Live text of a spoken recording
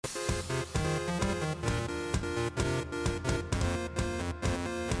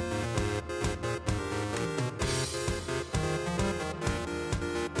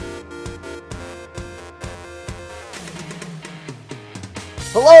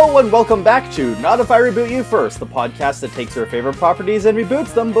Hello and welcome back to Not If I Reboot You First, the podcast that takes your favorite properties and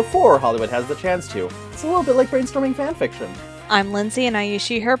reboots them before Hollywood has the chance to. It's a little bit like brainstorming fanfiction. I'm Lindsay and I use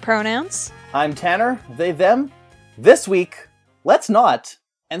she, her pronouns. I'm Tanner, they, them. This week, let's not,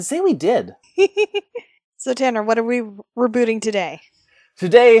 and say we did. So Tanner, what are we rebooting today?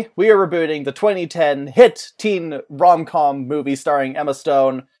 Today, we are rebooting the 2010 hit teen rom-com movie starring Emma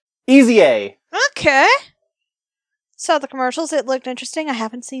Stone, Easy A. Okay. Saw the commercials, it looked interesting. I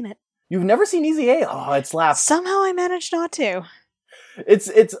haven't seen it. You've never seen Easy A? Oh, it slaps. Somehow I managed not to.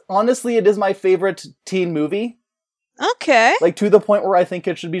 It's honestly, it is my favorite teen movie. Okay. Like, to the point where I think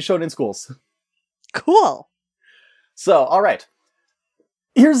it should be shown in schools. Cool. So, alright.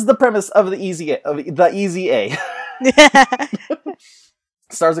 Here's the premise of the Easy A.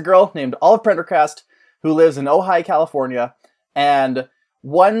 Stars a girl named Olive Prendergast who lives in Ojai, California, and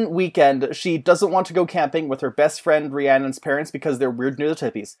one weekend she doesn't want to go camping with her best friend Rhiannon's parents because they're weird near the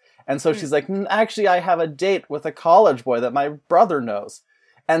tippies. And so she's like, actually, I have a date with a college boy that my brother knows.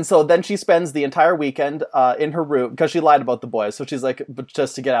 And so then she spends the entire weekend in her room, because she lied about the boys, so she's like, but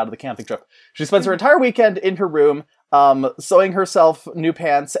just to get out of the camping trip. She spends her entire weekend in her room, sewing herself new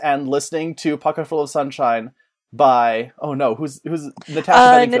pants and listening to Pocket Full of Sunshine by, who's Natasha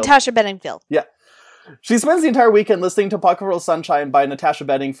Bedingfield? Natasha Bedingfield. Yeah. She spends the entire weekend listening to Pocket Full of Sunshine by Natasha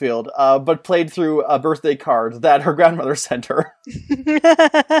Bedingfield, but played through a birthday card that her grandmother sent her.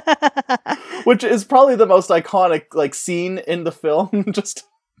 Which is probably the most iconic, scene in the film. Just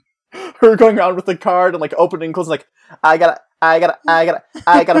her going around with the card and, opening and closing, I got a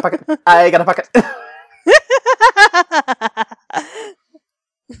pocket.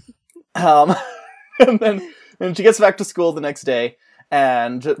 And she gets back to school the next day,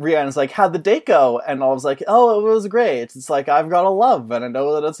 and Rhiannon's like, how'd the date go? And Olive's like, oh, it was great. It's like, I've got a love, and I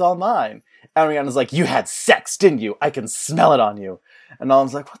know that it's all mine. And Rhiannon's like, you had sex, didn't you? I can smell it on you. And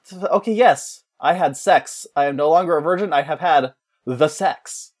Olive's like, what the okay, yes, I had sex. I am no longer a virgin. I have had the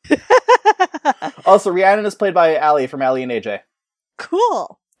sex. Also, Rhiannon is played by Allie from Allie and AJ.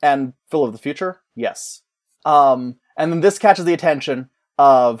 Cool. And Phil of the Future? Yes. And then this catches the attention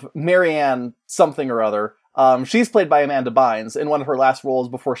of Marianne something or other. She's played by Amanda Bynes in one of her last roles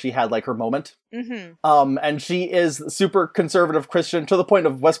before she had, her moment. Mm-hmm. And she is super conservative Christian to the point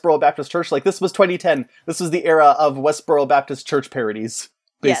of Westboro Baptist Church. This was 2010. This was the era of Westboro Baptist Church parodies,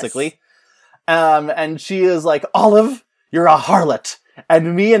 basically. Yes. And she is like, Olive, you're a harlot,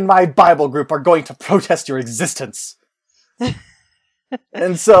 and me and my Bible group are going to protest your existence.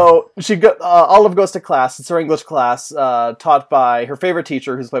 And so Olive goes to class. It's her English class, taught by her favorite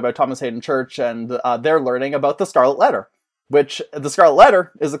teacher, who's played by Thomas Hayden Church, and they're learning about The Scarlet Letter, which The Scarlet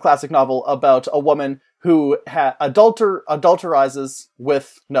Letter is a classic novel about a woman who adulterizes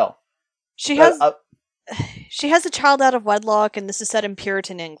with She has a child out of wedlock, and this is set in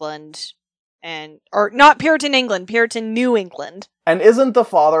Puritan England, or not Puritan England, Puritan New England. And isn't the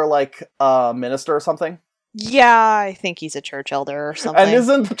father a minister or something? Yeah, I think he's a church elder or something. And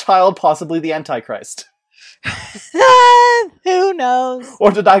isn't the child possibly the Antichrist? Who knows?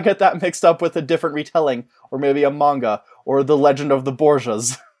 Or did I get that mixed up with a different retelling? Or maybe a manga? Or The Legend of the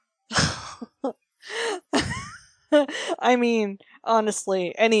Borgias? I mean,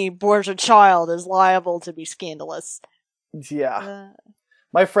 honestly, any Borgia child is liable to be scandalous. Yeah.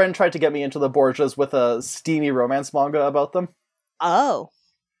 My friend tried to get me into the Borgias with a steamy romance manga about them. Oh.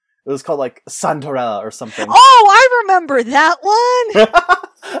 It was called, Santorella or something. Oh, I remember that one!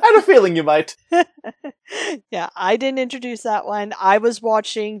 I had a feeling you might. Yeah, I didn't introduce that one. I was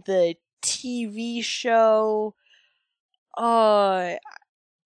watching the TV show. It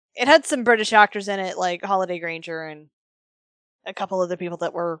had some British actors in it, like Holliday Grainger and a couple of the people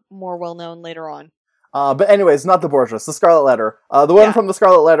that were more well-known later on. But anyways, not the Borgias, the Scarlet Letter. The one from the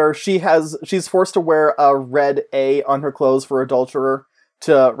Scarlet Letter, she's forced to wear a red A on her clothes for adulterer,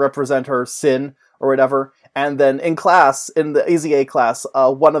 to represent her sin or whatever. And then in class, in the Easy A class,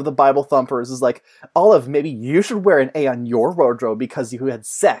 one of the Bible thumpers is like, Olive, maybe you should wear an A on your wardrobe because you had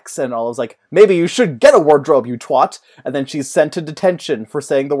sex. And Olive's like, maybe you should get a wardrobe, you twat. And then she's sent to detention for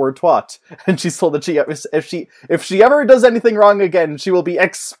saying the word twat. And she's told that if she ever does anything wrong again, she will be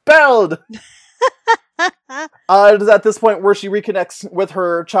expelled. It is at this point where she reconnects with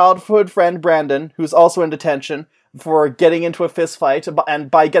her childhood friend Brandon, who's also in detention for getting into a fist fight.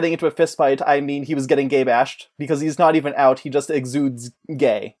 And by getting into a fist fight, I mean he was getting gay bashed, because he's not even out, he just exudes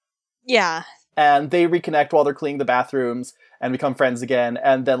gay. Yeah. And they reconnect while they're cleaning the bathrooms and become friends again.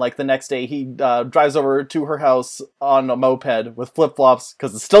 And then, the next day, he drives over to her house on a moped with flip-flops,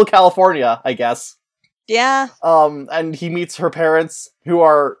 because it's still California, I guess. Yeah. And he meets her parents, who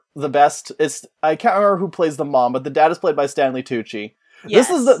are the best. I can't remember who plays the mom, but the dad is played by Stanley Tucci, Yes.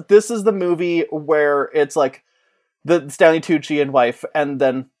 This is the movie where it's like the Stanley Tucci and wife, and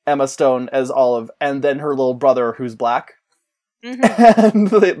then Emma Stone as Olive, and then her little brother who's black. Mm-hmm. And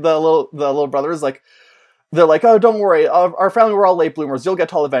the little brother is like, they're like, oh, don't worry, our family, we're all late bloomers, you'll get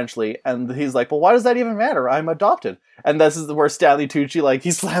tall eventually. And he's like, well, why does that even matter? I'm adopted. And this is where Stanley Tucci, like,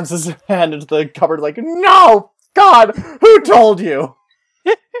 he slams his hand into the cupboard like, no! God! Who told you?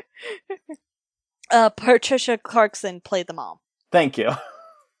 Patricia Clarkson played the mom. Thank you.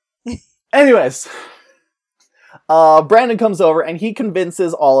 Anyways, Brandon comes over and he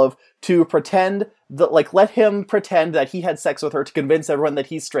convinces Olive to pretend that, like, let him pretend that he had sex with her to convince everyone that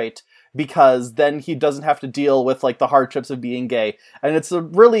he's straight, because then he doesn't have to deal with, like, the hardships of being gay. And it's a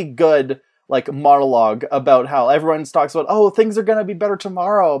really good, like, monologue about how everyone talks about, oh, things are gonna be better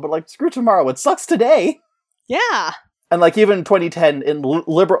tomorrow, but, like, screw tomorrow, it sucks today. Yeah. And, like, even 2010 in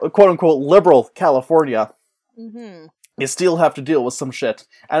liberal, quote-unquote, liberal California, Mm-hmm. you still have to deal with some shit.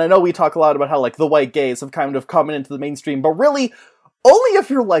 And I know we talk a lot about how, like, the white gays have kind of come into the mainstream, but really, only if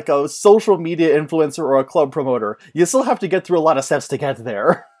you're, like, a social media influencer or a club promoter. You still have to get through a lot of steps to get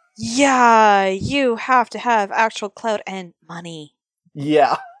there. Yeah, you have to have actual clout and money.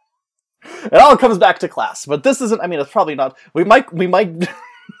 Yeah. It all comes back to class, but this isn't, I mean, it's probably not, we might,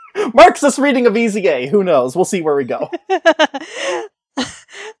 Marxist reading of Easy A, who knows, we'll see where we go.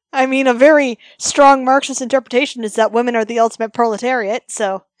 I mean, a very strong Marxist interpretation is that women are the ultimate proletariat,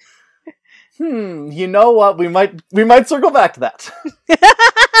 so... You know what, we might circle back to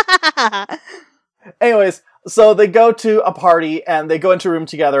that. Anyways, so they go to a party, and they go into a room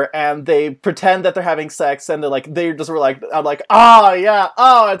together, and they pretend that they're having sex, and I'm like, oh yeah,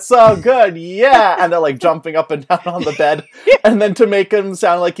 oh, it's so good, yeah, and they're like jumping up and down on the bed, and then to make him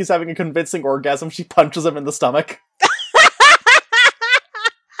sound like he's having a convincing orgasm, she punches him in the stomach.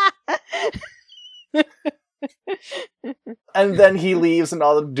 And then he leaves, and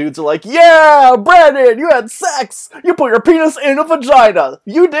all the dudes are like, yeah, Brandon, you had sex! You put your penis in a vagina!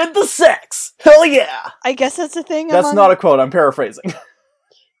 You did the sex! Hell yeah! I guess that's a thing. That's not a quote, I'm paraphrasing.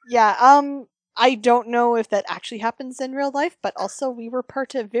 Yeah, I don't know if that actually happens in real life, but also we were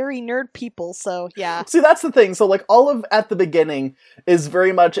part of very nerd people, so yeah. See, that's the thing. So, like, Olive at the beginning is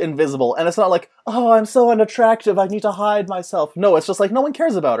very much invisible, and it's not like, oh, I'm so unattractive, I need to hide myself. No, it's just like, no one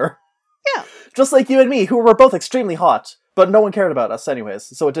cares about her. Yeah. Just like you and me, who were both extremely hot, but no one cared about us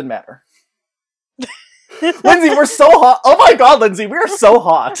anyways, so it didn't matter. Lindsay, we're so hot! Oh my god, Lindsay, we are so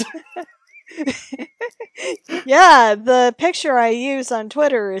hot! Yeah, the picture I use on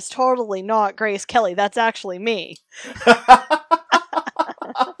Twitter is totally not Grace Kelly. That's actually me.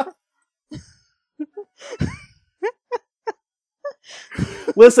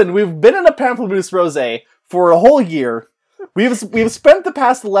 Listen, we've been in a Pamplemousse Rosé for a whole year. We've spent the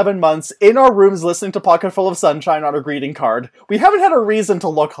past 11 months in our rooms listening to Pocket Full of Sunshine on a greeting card. We haven't had a reason to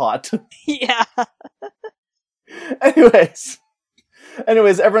look hot. Yeah. Anyways,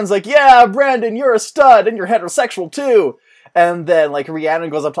 everyone's like, yeah, Brandon, you're a stud, and you're heterosexual too. And then, like,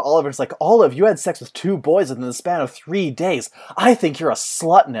 Rhiannon goes up to Olive, and it's like, Olive, you had sex with 2 boys within the span of 3 days. I think you're a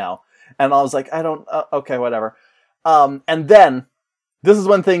slut now. And I was like, okay, whatever. And then, this is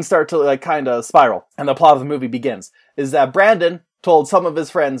when things start to, like, kind of spiral, and the plot of the movie begins, is that Brandon told some of his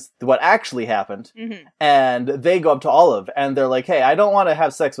friends what actually happened, Mm-hmm. and they go up to Olive, and they're like, hey, I don't want to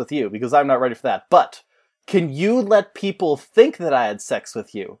have sex with you, because I'm not ready for that, but can you let people think that I had sex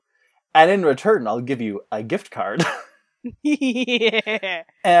with you? And in return, I'll give you a gift card. Yeah.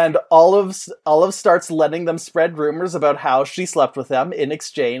 And Olive starts letting them spread rumors about how she slept with them in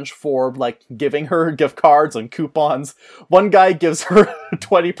exchange for, like, giving her gift cards and coupons. One guy gives her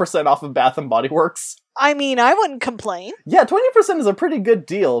 20% off of Bath & Body Works. I mean, I wouldn't complain. Yeah, 20% is a pretty good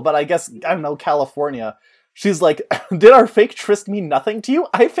deal, but I guess, I don't know, California. She's like, did our fake tryst mean nothing to you?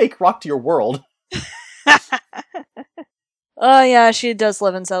 I fake rocked your world. Oh, yeah, she does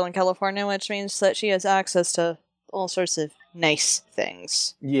live in Southern California, which means that she has access to all sorts of nice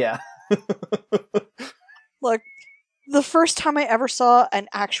things. Yeah. Look, the first time I ever saw an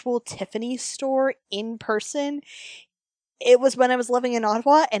actual Tiffany store in person, it was when I was living in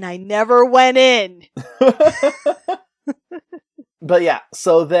Ottawa, and I never went in. But yeah,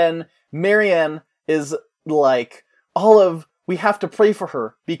 so then Marianne is like, Olive, we have to pray for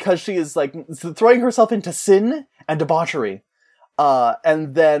her, because she is, like, throwing herself into sin and debauchery.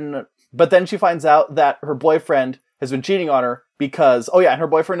 But then she finds out that her boyfriend has been cheating on her because, oh yeah, and her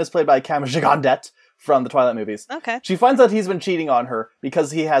boyfriend is played by Cam Gigandet from the Twilight movies. Okay. She finds out he's been cheating on her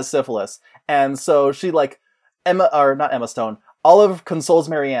because he has syphilis. And so she, like, not Emma Stone, Olive consoles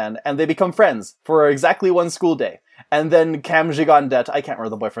Marianne, and they become friends for exactly 1 school day. And then Cam Gigandet, I can't remember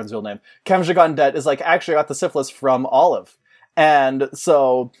the boyfriend's real name, Cam Gigandet is like, actually I got the syphilis from Olive. And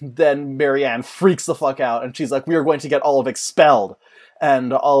so then Marianne freaks the fuck out, and she's like, we are going to get Olive expelled.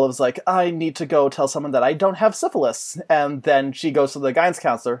 And Olive's like, I need to go tell someone that I don't have syphilis. And then she goes to the guidance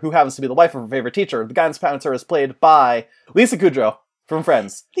counselor, who happens to be the wife of her favorite teacher. The guidance counselor is played by Lisa Kudrow from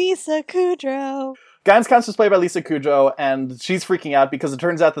Friends. Lisa Kudrow. Guidance counselor is played by Lisa Kudrow, and she's freaking out because it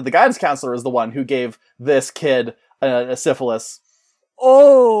turns out that the guidance counselor is the one who gave this kid a syphilis.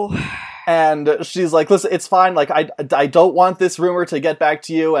 Oh. And she's like, listen, it's fine. Like, I don't want this rumor to get back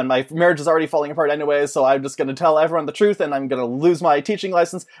to you, and my marriage is already falling apart anyway, so I'm just going to tell everyone the truth, and I'm going to lose my teaching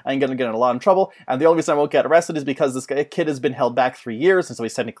license. I'm going to get in a lot of trouble, and the only reason I won't get arrested is because this kid has been held back 3 years, and so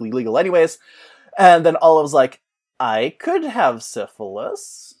he's technically legal anyways. And then Olive's like, I could have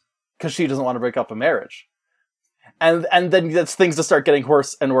syphilis, because she doesn't want to break up a marriage. And then things just start getting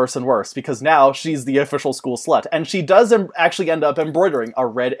worse and worse and worse, because now she's the official school slut. And she does actually end up embroidering a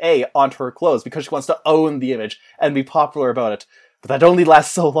red A onto her clothes, because she wants to own the image and be popular about it. But that only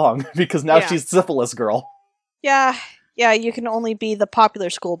lasts so long, because now she's syphilis girl. Yeah, you can only be the popular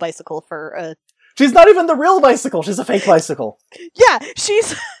school bicycle for She's not even the real bicycle, she's a fake bicycle. Yeah,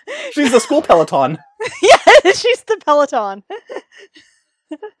 she's the school Peloton. Yeah, she's the Peloton.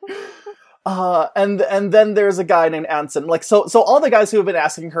 And then there's a guy named Anson. Like, so all the guys who have been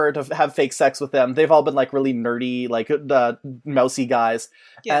asking her to have fake sex with them, they've all been, like, really nerdy, like, mousy guys.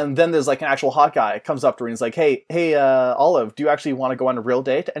 Yeah. And then there's, like, an actual hot guy comes up to her and he's like, hey, Olive, do you actually want to go on a real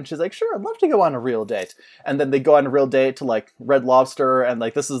date? And she's like, sure, I'd love to go on a real date. And then they go on a real date to, like, Red Lobster, and,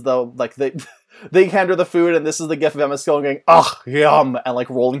 like, this is the, like, they hand her the food, and this is the gif of Emma Stone going, ugh, yum, and, like,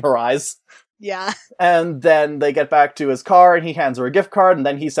 rolling her eyes. Yeah. And then they get back to his car, and he hands her a gift card, and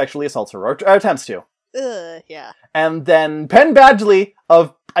then he sexually assaults her, or attempts to. Yeah. And then Penn Badgley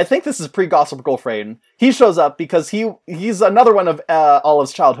of, I think this is pre-Gossip Girl Frayden, he shows up because he's another one of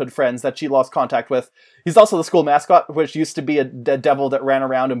Olive's childhood friends that she lost contact with. He's also the school mascot, which used to be a devil that ran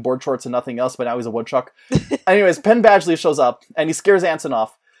around in board shorts and nothing else, but now he's a woodchuck. Anyways, Penn Badgley shows up, and he scares Anson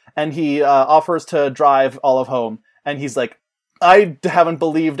off, and he offers to drive Olive home, and he's like, I haven't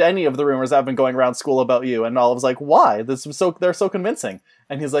believed any of the rumors that have been going around school about you. And Olive's like, why? They're so convincing.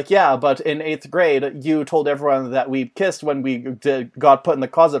 And he's like, yeah, but in 8th grade, you told everyone that we kissed when we got put in the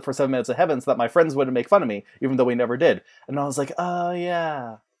closet for 7 minutes of heaven so that my friends wouldn't make fun of me, even though we never did. And I was like, oh,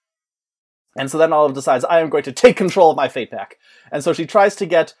 yeah. And so then Olive decides, I am going to take control of my fate back. And so she tries to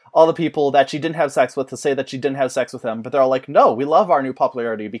get all the people that she didn't have sex with to say that she didn't have sex with them, but they're all like, no, we love our new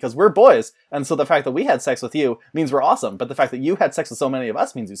popularity because we're boys, and so the fact that we had sex with you means we're awesome, but the fact that you had sex with so many of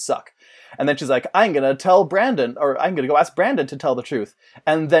us means you suck. And then she's like, I'm gonna tell Brandon, or I'm gonna go ask Brandon to tell the truth.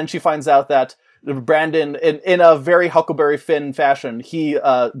 And then she finds out that Brandon, in a very Huckleberry Finn fashion, he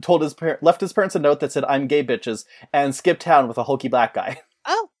left his parents a note that said, I'm gay, bitches, and skipped town with a hulky black guy.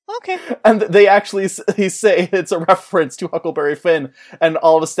 Oh. Okay. And they actually say it's a reference to Huckleberry Finn, and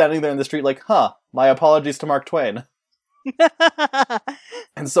all of us standing there in the street like, huh, my apologies to Mark Twain.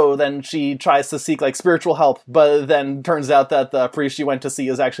 And so then she tries to seek, like, spiritual help, but then turns out that the priest she went to see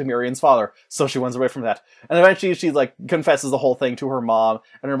is actually Marianne's father, so she runs away from that. And eventually she, like, confesses the whole thing to her mom,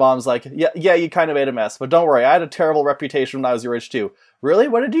 and her mom's like, yeah, you kind of made a mess, but don't worry, I had a terrible reputation when I was your age too. Really?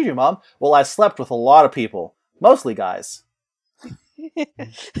 What did you do, Mom? Well, I slept with a lot of people. Mostly guys.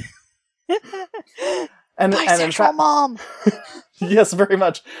 and in fact, mom. Yes, very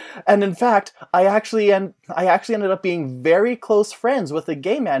much. And in fact, I actually ended up being very close friends with a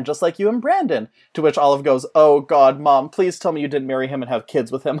gay man just like you and Brandon. To which Olive goes, "Oh God, Mom, please tell me you didn't marry him and have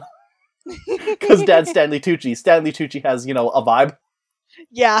kids with him." Because Dad's Stanley Tucci. Stanley Tucci has, a vibe.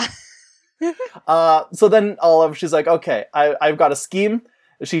 Yeah. So then Olive, she's like, okay, I've got a scheme.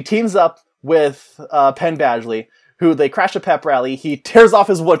 She teams up with Penn Badgley, who they crash a pep rally. He tears off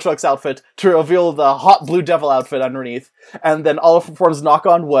his Woodchuck's outfit to reveal the hot blue devil outfit underneath, and then Olive performs Knock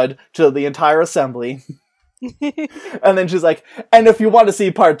on Wood to the entire assembly. And then she's like, and if you want to see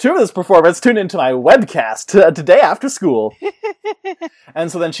part 2 of this performance, tune into my webcast today after school.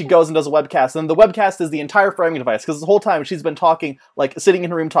 And so then she goes and does a webcast, and the webcast is the entire framing device, because the whole time she's been talking, like, sitting in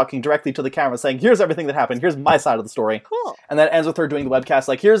her room talking directly to the camera, saying, here's everything that happened, here's my side of the story. Cool. And then it ends with her doing the webcast,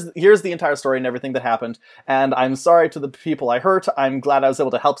 like, here's the entire story and everything that happened, and I'm sorry to the people I hurt, I'm glad I was able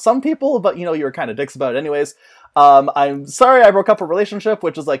to help some people, but, you were kind of dicks about it anyways. I'm sorry I broke up a relationship,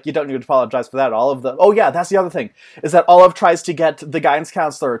 which is like, you don't need to apologize for that. Oh yeah, that's the other thing, is that Olive tries to get the guidance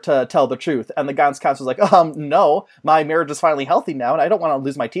counselor to tell the truth, and the guidance counselor's like, no, my marriage is finally healthy now, and I don't want to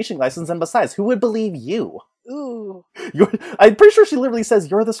lose my teaching license, and besides, who would believe you? Ooh. I'm pretty sure she literally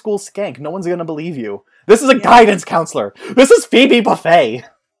says, you're the school skank, no one's gonna believe you. This is a guidance counselor! This is Phoebe Buffay!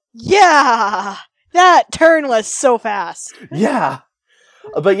 Yeah! That turn was so fast. Yeah!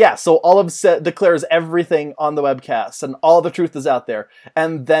 But yeah, so Olive declares everything on the webcast, and all the truth is out there.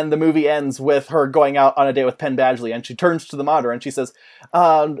 And then the movie ends with her going out on a date with Penn Badgley, and she turns to the monitor and she says,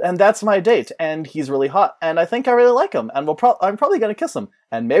 and that's my date, and he's really hot, and I think I really like him, and I'm probably going to kiss him,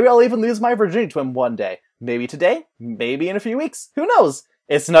 and maybe I'll even lose my virginity to him one day. Maybe today, maybe in a few weeks, who knows?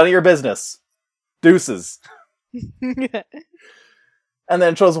 It's none of your business. Deuces. And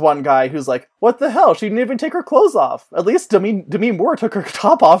then it shows one guy who's like, what the hell? She didn't even take her clothes off. At least Demi Moore took her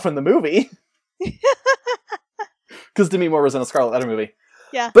top off in the movie. Because Demi Moore was in a Scarlet Letter movie.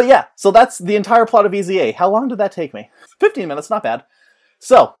 Yeah. But yeah, so that's the entire plot of Easy A. How long did that take me? 15 minutes, not bad.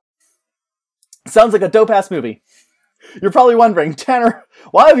 So, sounds like a dope-ass movie. You're probably wondering, Tanner,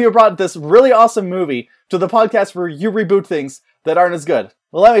 why have you brought this really awesome movie to the podcast where you reboot things that aren't as good?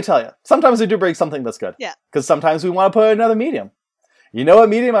 Well, let me tell you. Sometimes we do bring something that's good. Yeah. Because sometimes we want to put another medium. You know what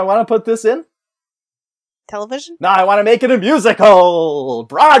medium I want to put this in? Television? No, I want to make it a musical!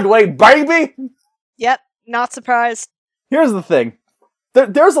 Broadway, baby! Yep, not surprised. Here's the thing.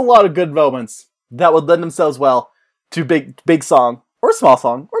 There's a lot of good moments that would lend themselves well to big song, or small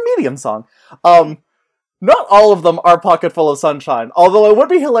song, or medium song. Not all of them are Pocket Full of Sunshine, although it would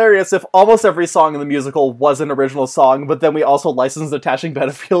be hilarious if almost every song in the musical was an original song, but then we also licensed Attaching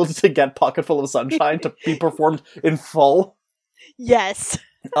Benefield to get Pocket Full of Sunshine to be performed in full. Yes.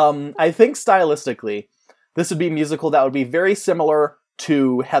 I think stylistically, this would be a musical that would be very similar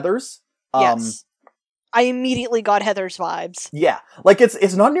to Heathers. Yes. I immediately got Heathers vibes. Yeah. Like,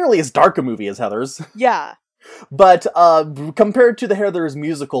 it's not nearly as dark a movie as Heathers. Yeah. But compared to the Heathers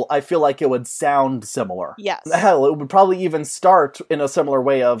musical, I feel like it would sound similar. Yes. Hell, it would probably even start in a similar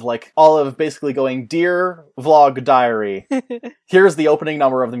way of, like, Olive basically going, Dear Vlog Diary, here's the opening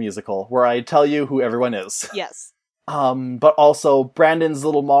number of the musical, where I tell you who everyone is. Yes. But also, Brandon's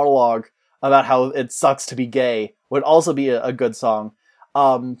little monologue about how it sucks to be gay would also be a good song.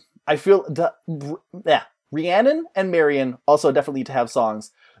 I feel, Rhiannon and Marion also definitely need to have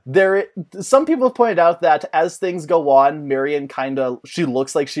songs. Some people have pointed out that as things go on, Marion she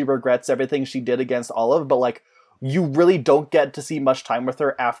looks like she regrets everything she did against Olive, but, like, you really don't get to see much time with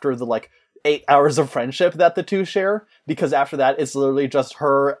her after the, like, 8 hours of friendship that the two share, because after that, it's literally just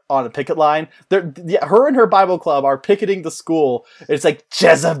her on a picket line. Her and her Bible club are picketing the school. It's like,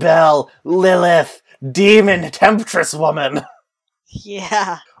 Jezebel, Lilith, demon, temptress woman.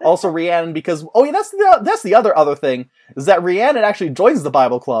 Yeah. Also Rhiannon, because, oh yeah, that's the other thing, is that Rhiannon actually joins the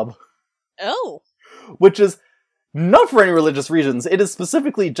Bible club. Oh. Which is not for any religious reasons. It is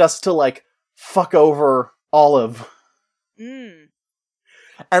specifically just to, like, fuck over Olive. Mm.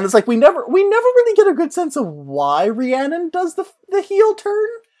 And it's like, we never really get a good sense of why Rhiannon does the heel turn.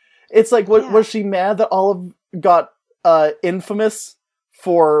 It's like, was she mad that Olive got infamous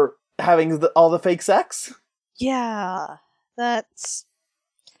for having all the fake sex? Yeah, I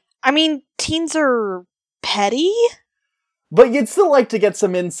mean, teens are petty? But you'd still like to get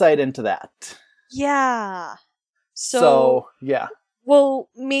some insight into that. Yeah. So yeah. Well,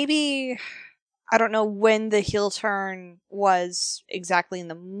 maybe, I don't know when the heel turn was exactly in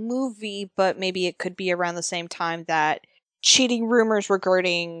the movie, but maybe it could be around the same time that cheating rumors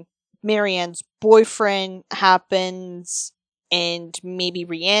regarding Marianne's boyfriend happens, and maybe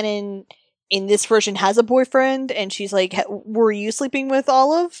Rhiannon in this version has a boyfriend, and she's like, were you sleeping with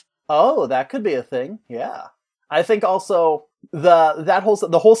Olive? Oh, that could be a thing, yeah. I think also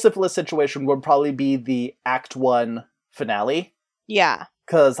the whole syphilis situation would probably be the Act 1 finale. Yeah.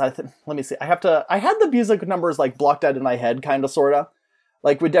 Because let me see, I had the music numbers, like, blocked out in my head, kind of, sort of.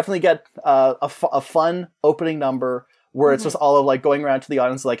 Like, we definitely get a fun opening number where it's just Olive, like, going around to the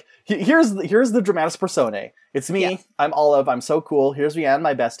audience, like, here's the dramatis personae. It's me, yeah. I'm Olive, I'm so cool, here's Rhiannon,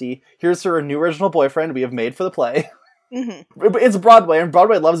 my bestie, here's her new original boyfriend we have made for the play. Mm-hmm. It's Broadway, and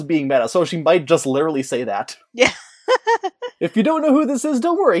Broadway loves being meta, so she might just literally say that. Yeah. If you don't know who this is,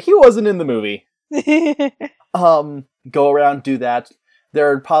 don't worry, he wasn't in the movie. Go around, do that.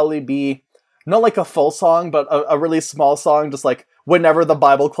 There'd probably be, not like a full song, but a really small song, just like, whenever the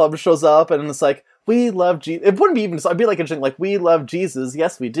Bible club shows up, and it's like, we love Jesus. It wouldn't be even, it'd be like a thing like, we love Jesus,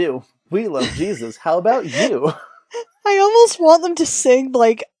 yes we do. We love Jesus, how about you? I almost want them to sing,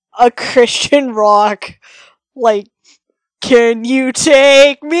 like, a Christian rock, like, can you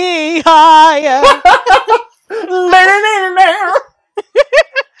take me higher?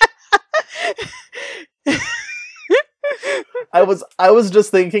 I was just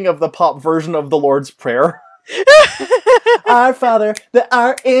thinking of the pop version of the Lord's Prayer. Our Father that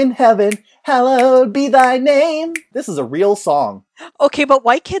art in heaven, hallowed be thy name. This is a real song. Okay, but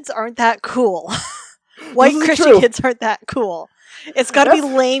white kids aren't that cool. White Christian kids aren't that cool. It's gotta be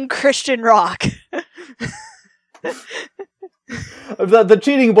lame Christian rock. The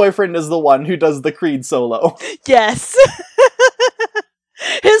cheating boyfriend is the one who does the Creed solo. Yes.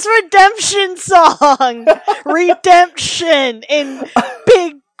 His redemption song! Redemption! In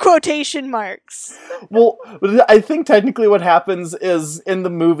big quotation marks. Well, I think technically what happens is, in the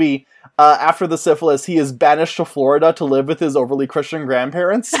movie, after the syphilis, he is banished to Florida to live with his overly Christian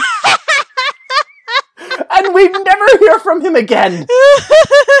grandparents. And we never hear from him again!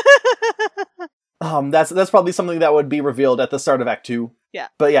 That's probably something that would be revealed at the start of Act 2. Yeah.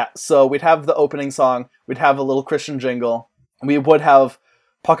 But yeah, so we'd have the opening song, we'd have a little Christian jingle, we would have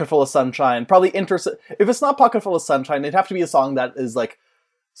Pocket Full of Sunshine. Probably if it's not Pocket Full of Sunshine, it'd have to be a song that is, like,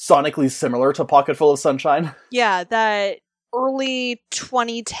 sonically similar to Pocket Full of Sunshine. Yeah, that early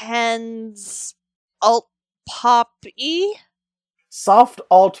 2010s alt pop-y? Soft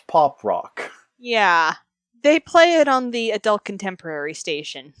alt pop rock. Yeah. They play it on the adult contemporary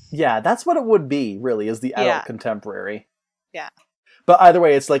station. Yeah, that's what it would be, really, is the adult contemporary. Yeah. But either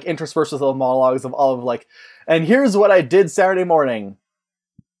way, it's, like, interspersed with little monologues of all of, like, and here's what I did Saturday morning.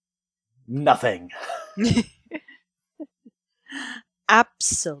 Nothing.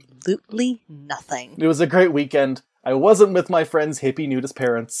 Absolutely nothing. It was a great weekend. I wasn't with my friend's hippie nudist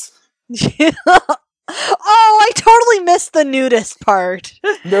parents. Oh, I totally missed the nudist part.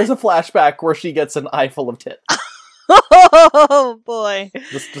 There's a flashback where she gets an eye full of tit. Oh, boy.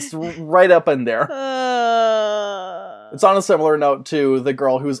 Just right up in there. It's on a similar note to the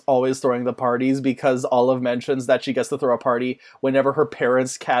girl who's always throwing the parties, because Olive mentions that she gets to throw a party whenever her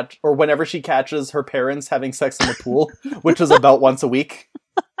parents whenever she catches her parents having sex in the pool, which is about once a week.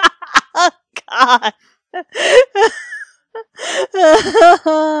 God.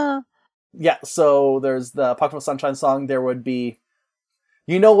 Yeah, so there's the Pocket of Sunshine song. There would be...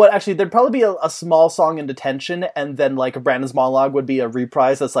 You know what? Actually, there'd probably be a small song in Detention, and then, like, Brandon's monologue would be a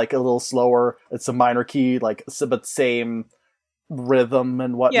reprise that's, like, a little slower. It's a minor key, like, but same rhythm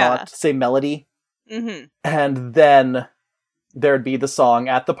and whatnot. Same melody. Mm-hmm. And then there'd be the song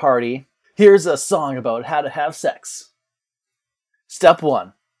at the party. Here's a song about how to have sex. Step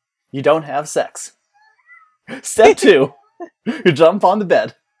 1. You don't have sex. Step 2. You jump on the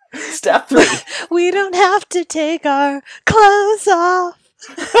bed. Step 3. We don't have to take our clothes off.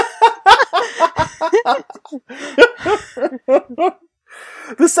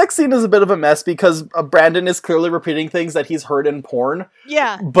 The sex scene is a bit of a mess because Brandon is clearly repeating things that he's heard in porn.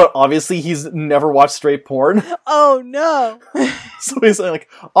 Yeah. But obviously he's never watched straight porn. Oh no. So he's like,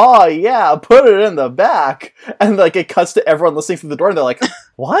 oh yeah, put it in the back. And like it cuts to everyone listening through the door and they're like,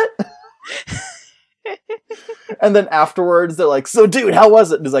 what? And then afterwards they're like, so dude, how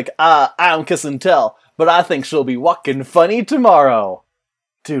was it? And he's like, I'm kiss and tell, but I think she'll be walking funny tomorrow.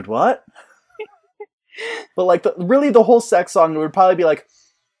 Dude, what? But like, really the whole sex song would probably be like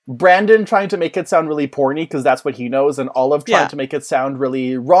Brandon trying to make it sound really porny because that's what he knows, and Olive trying to make it sound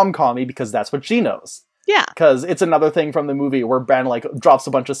really rom-com-y because that's what she knows. Yeah. Because it's another thing from the movie where Brandon like drops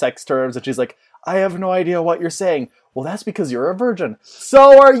a bunch of sex terms and she's like, I have no idea what you're saying. Well, that's because you're a virgin.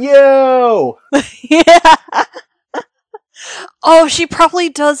 So are you! Yeah. Oh, she probably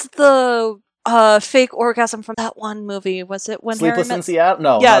does the fake orgasm from that one movie. Was it when Sleepless Harry in Seattle?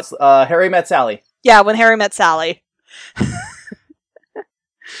 No, yeah. That's Harry Met Sally. Yeah, when Harry met Sally.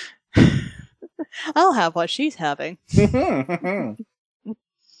 I'll have what she's having.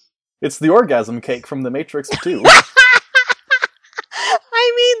 It's the orgasm cake from The Matrix 2.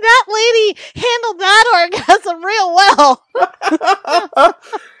 I mean, that lady handled that orgasm real well.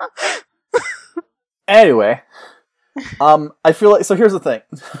 Anyway, I feel like, so here's the thing.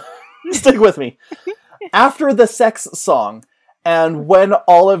 Stick with me. After the sex song, and when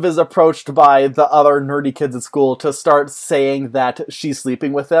Olive is approached by the other nerdy kids at school to start saying that she's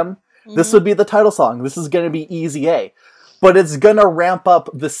sleeping with them, this would be the title song. This is going to be Easy A. But it's going to ramp up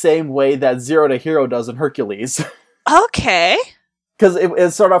the same way that Zero to Hero does in Hercules. Okay. Because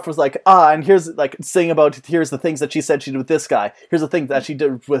it started off with like, and here's, like, saying about, here's the things that she said she did with this guy. Here's the thing that she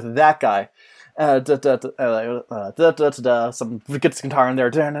did with that guy. Some guitar in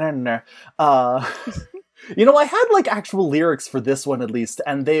there. You know, I had, like, actual lyrics for this one, at least,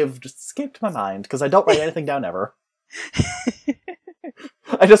 and they've just escaped my mind, because I don't write anything down ever.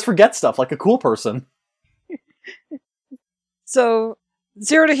 I just forget stuff, like a cool person. So,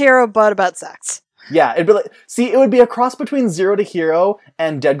 Zero to Hero, but about sex. Yeah, it'd be like, see, it would be a cross between Zero to Hero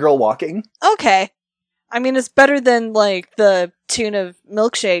and Dead Girl Walking. Okay. I mean, it's better than, like, the tune of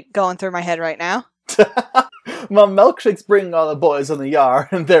Milkshake going through my head right now. My Milkshake's bringing all the boys in the yard,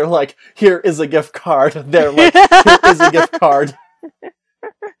 and they're like, here is a gift card. They're like, here is a gift card.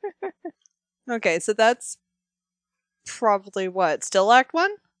 Okay, so that's probably what? Still Act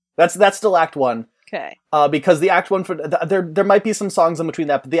 1? That's still Act 1. Okay. Because the Act 1, there might be some songs in between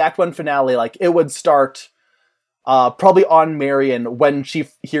that, but the Act 1 finale, like, it would start probably on Marion when she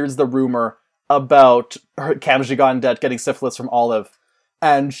hears the rumor about Cam Gigandet getting syphilis from Olive.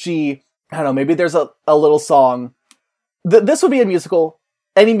 And she, I don't know, maybe there's a little song. This would be a musical.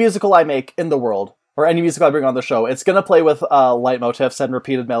 Any musical I make in the world, or any musical I bring on the show, it's going to play with leitmotifs and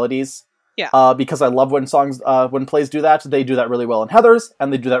repeated melodies. Yeah. Because I love when when plays do that. They do that really well in Heathers,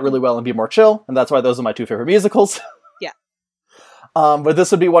 and they do that really well in Be More Chill, and that's why those are my two favorite musicals. Yeah. But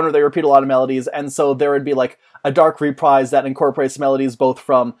this would be one where they repeat a lot of melodies, and so there would be like a dark reprise that incorporates melodies both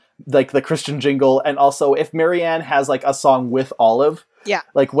from like the Christian jingle, and also if Marianne has like a song with Olive,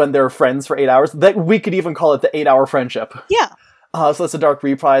 like when they're friends for 8 hours, that we could even call it the 8-hour friendship. Yeah. So it's a dark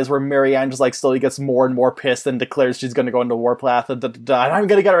reprise where Marianne just like slowly gets more and more pissed and declares she's going to go into Warpath and I'm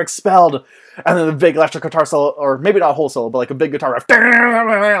going to get her expelled. And then the big electric guitar solo, or maybe not a whole solo, but like a big guitar riff.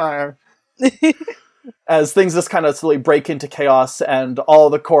 As things just kind of slowly break into chaos, and all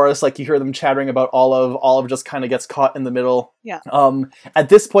the chorus, like you hear them chattering about Olive just kind of gets caught in the middle. Yeah. At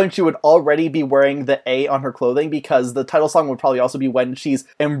this point, she would already be wearing the A on her clothing, because the title song would probably also be when she's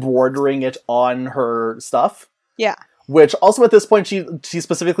embroidering it on her stuff. Yeah. Which also at this point, she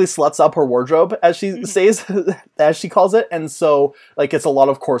specifically sluts up her wardrobe, as she says, as she calls it. And so, like, it's a lot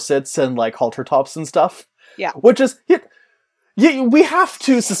of corsets and, like, halter tops and stuff. Yeah. Which is, we have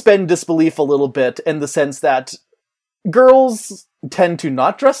to suspend disbelief a little bit in the sense that girls tend to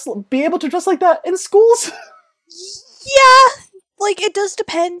not be able to dress like that in schools. Yeah. Like, it does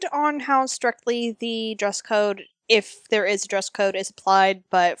depend on how strictly the dress code, if there is a dress code, is applied,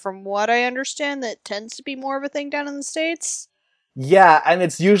 but from what I understand, that tends to be more of a thing down in the States. Yeah, and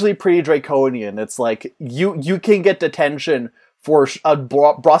it's usually pretty draconian. It's like, you can get detention for a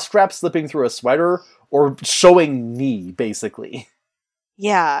bra strap slipping through a sweater, or showing knee, basically.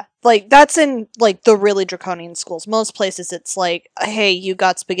 Yeah, like, that's in, like, the really draconian schools. Most places it's like, hey, you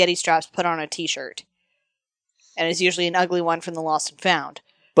got spaghetti straps, put on a t-shirt. And it's usually an ugly one from the Lost and Found.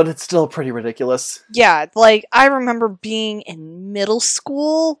 But it's still pretty ridiculous. Yeah, like, I remember being in middle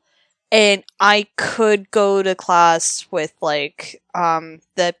school, and I could go to class with, like,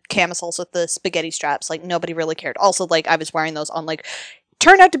 the camisoles with the spaghetti straps. Like, nobody really cared. Also, like, I was wearing those on, like,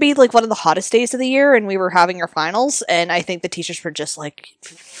 turned out to be, like, one of the hottest days of the year, and we were having our finals, and I think the teachers were just like,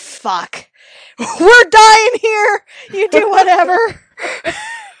 fuck, we're dying here! You do whatever!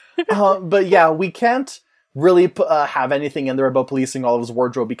 But yeah, we can't really have anything in there about policing Olive's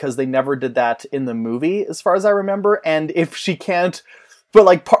wardrobe, because they never did that in the movie, as far as I remember. And if she can't, but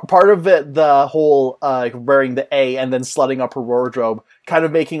like part of it, the whole wearing the A and then slutting up her wardrobe, kind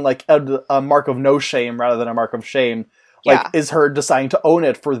of making like a mark of no shame rather than a mark of shame, like, is her deciding to own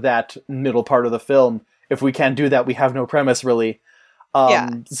it for that middle part of the film. If we can't do that, we have no premise, really.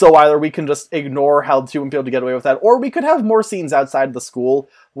 So either we can just ignore how she wouldn't be able to get away with that, or we could have more scenes outside the school.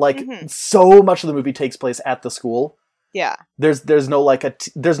 Like, so much of the movie takes place at the school. Yeah. There's no, like,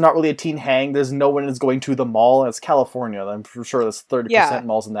 there's not really a teen hang. There's no one is going to the mall. It's California. I'm for sure there's 30%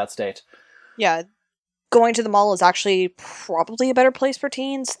 malls in that state. Yeah. Going to the mall is actually probably a better place for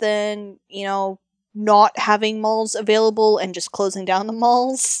teens than, not having malls available and just closing down the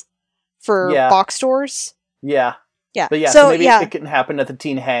malls for box stores. Yeah. Yeah. But so maybe it can happen at the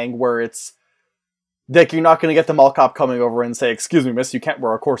teen hang, where it's like, you're not going to get the mall cop coming over and say, "Excuse me, miss, you can't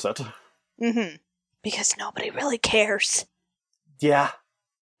wear a corset." Mm-hmm. Because nobody really cares. Yeah.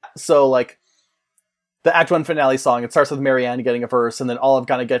 So, like, the Act 1 finale song, it starts with Marianne getting a verse, and then Olive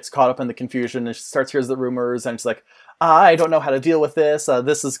kind of gets caught up in the confusion, and she starts hears the rumors, and she's like, I don't know how to deal with this.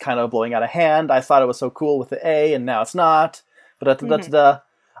 This is kind of blowing out of hand. I thought it was so cool with the A, and now it's not. But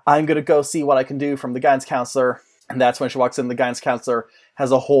I'm going to go see what I can do from the guidance counselor. And that's when she walks in. The guidance counselor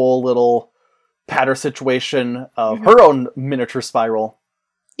has a whole little patter situation of her own miniature spiral.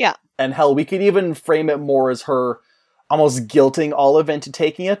 Yeah. And hell, we could even frame it more as her almost guilting Olive into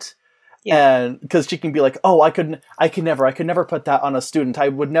taking it. Yeah. And because she can be like, oh, I could never put that on a student. I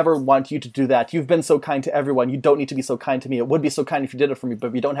would never want you to do that. You've been so kind to everyone. You don't need to be so kind to me. It would be so kind if you did it for me,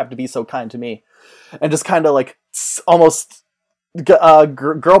 but you don't have to be so kind to me. And just kind of like almost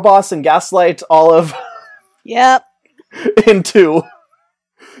girl boss and gaslight Olive. Yep. Into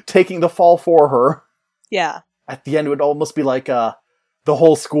taking the fall for her. Yeah. At the end, it would almost be like the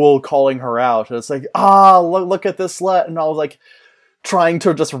whole school calling her out. It's like, look at this slut. And I was like, trying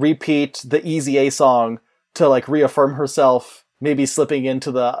to just repeat the Easy A song to, like, reaffirm herself, maybe slipping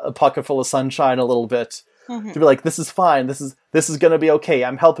into a pocket full of sunshine a little bit. To be like, this is fine, this is gonna be okay,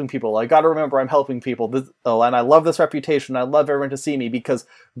 I'm helping people, I gotta remember I'm helping people, and I love this reputation, I love everyone to see me, because,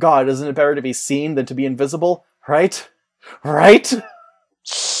 God, isn't it better to be seen than to be invisible? Right? Right?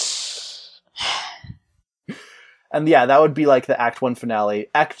 And yeah, that would be like the Act 1 finale.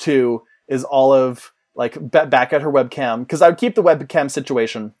 Act 2 is Olive like back at her webcam, because I would keep the webcam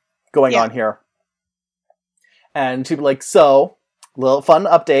situation going on here. And she'd be like, so, little fun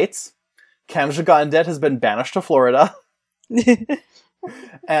updates. Kamja Gondet has been banished to Florida.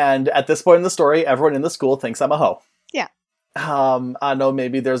 And at this point in the story, everyone in the school thinks I'm a hoe. Yeah. I know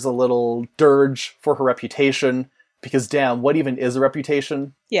maybe there's a little dirge for her reputation, because damn, what even is a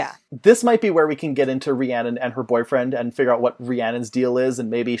reputation? Yeah. This might be where we can get into Rhiannon and her boyfriend and figure out what Rhiannon's deal is, and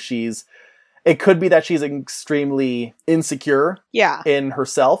maybe it could be that she's extremely insecure in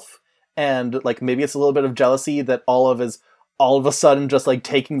herself, and like maybe it's a little bit of jealousy that Olive is all of a sudden just like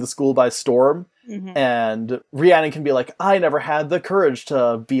taking the school by storm. Mm-hmm. And Rhiannon can be like, I never had the courage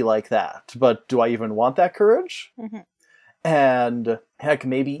to be like that, but do I even want that courage? Mm-hmm. And heck,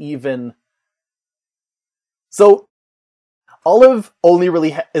 maybe even... So, Olive only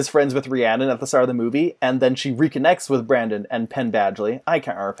really is friends with Rhiannon at the start of the movie, and then she reconnects with Brandon and Penn Badgley. I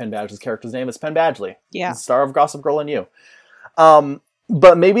can't remember Penn Badgley's character's name. It's Penn Badgley. Yeah. The star of Gossip Girl and You.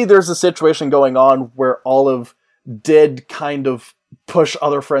 But maybe there's a situation going on where Olive did kind of push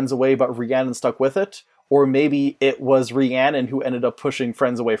other friends away, but Rhiannon stuck with it. Or maybe it was Rhiannon who ended up pushing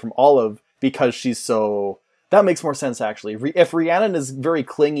friends away from Olive because she's so... That makes more sense, actually. If Rhiannon is very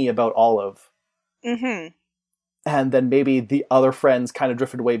clingy about Olive, and then maybe the other friends kind of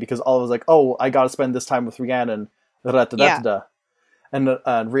drifted away because Olive was like, oh, I gotta spend this time with Rhiannon. And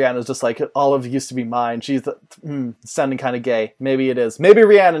Rhiannon's just like, Olive used to be mine. She's sounding kind of gay. Maybe it is. Maybe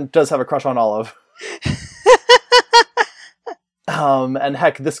Rhiannon does have a crush on Olive. And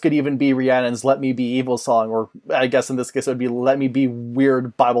heck, this could even be Rhiannon's Let Me Be Evil song, or I guess in this case it would be Let Me Be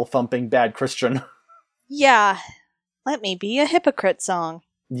Weird, Bible-thumping, Bad Christian. Yeah. Let Me Be a Hypocrite song.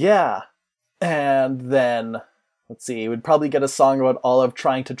 Yeah. And then, let's see, we'd probably get a song about Olive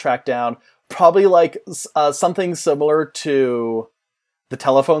trying to track down, probably like something similar to the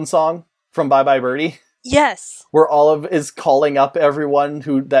telephone song from Bye Bye Birdie. Yes. Where Olive is calling up everyone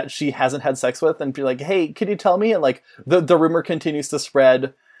that she hasn't had sex with and be like, hey, could you tell me? And like the rumor continues to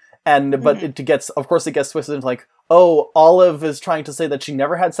spread. But it gets twisted into like, oh, Olive is trying to say that she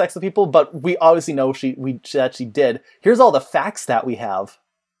never had sex with people, but we obviously know that she did. Here's all the facts that we have.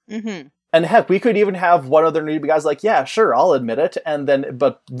 Mm-hmm. And heck, we could even have one of the newbie guys like, yeah, sure, I'll admit it.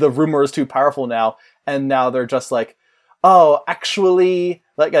 But the rumor is too powerful now. And now they're just like, oh, actually,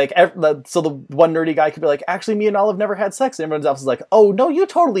 so the one nerdy guy could be like, actually, me and Olive never had sex. And everyone else is like, oh, no, you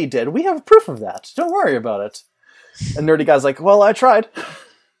totally did. We have proof of that. Don't worry about it. And nerdy guy's like, well, I tried.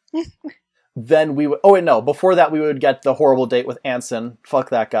 Then before that we would get the horrible date with Anson. Fuck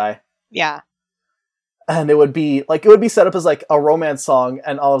that guy. Yeah. And it would be set up as like a romance song,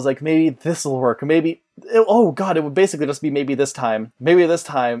 and Olive's like, maybe this will work. It would basically just be maybe this time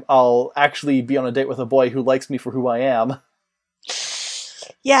I'll actually be on a date with a boy who likes me for who I am.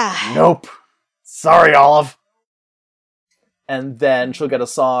 Yeah. Nope. Sorry, Olive. And then she'll get a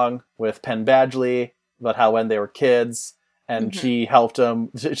song with Penn Badgley about how when they were kids, and she helped him.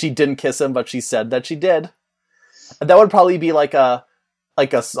 She didn't kiss him, but she said that she did. And that would probably be like a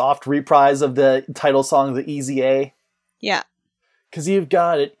soft reprise of the title song, The Easy A. Yeah. 'Cause you've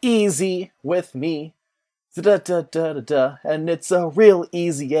got it easy with me. Da-da-da-da-da. And it's a real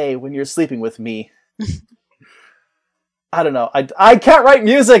easy A when you're sleeping with me. I don't know. I can't write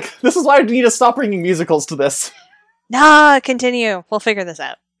music. This is why I need to stop bringing musicals to this. Nah, continue. We'll figure this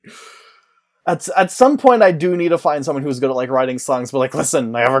out. At some point, I do need to find someone who's good at like writing songs, but like,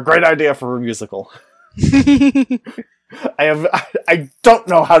 listen, I have a great idea for a musical. I don't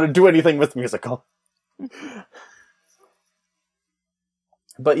know how to do anything with musical.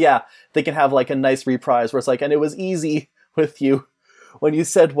 But yeah, they can have like a nice reprise where it's like, and it was easy with you when you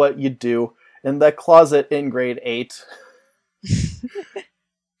said what you'd do in the closet in grade 8.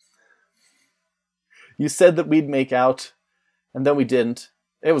 You said that we'd make out, and then we didn't.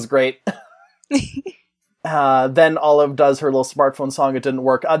 It was great. Then Olive does her little smartphone song. It didn't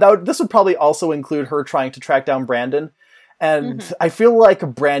work. This would probably also include her trying to track down Brandon. And I feel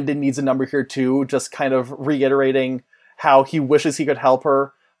like Brandon needs a number here too, just kind of reiterating how he wishes he could help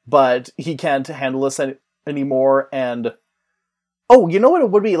her, but he can't handle this anymore. And you know what it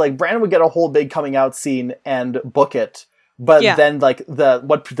would be? Like, Brandon would get a whole big coming out scene and book it. But then like the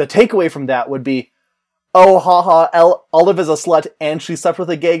takeaway from that would be, oh, haha, Olive is a slut and she slept with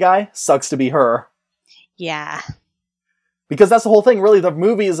a gay guy? Sucks to be her. Yeah. Because that's the whole thing, really. The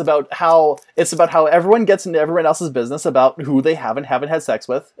movie is about how everyone gets into everyone else's business about who they haven't had sex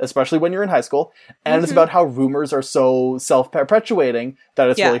with, especially when you're in high school. And it's about how rumors are so self-perpetuating that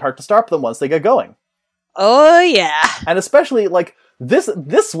it's really hard to stop them once they get going. Oh, yeah. And especially, like,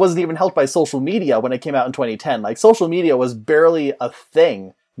 this wasn't even helped by social media when it came out in 2010. Like, social media was barely a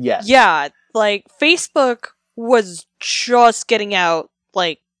thing yet. Yeah, like, Facebook was just getting out,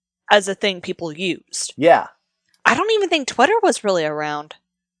 like, as a thing people used. Yeah. I don't even think Twitter was really around.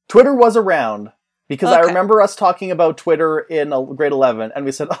 Twitter was around, because I Okay. remember us talking about Twitter in grade 11, and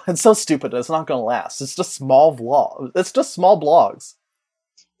we said, oh, it's so stupid, it's not gonna last. It's just small blogs.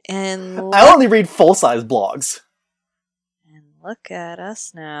 And I only read full-size blogs. look at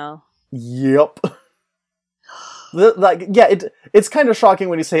us now. Yep. It's kind of shocking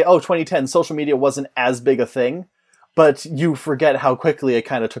when you say, oh, 2010, social media wasn't as big a thing, but you forget how quickly it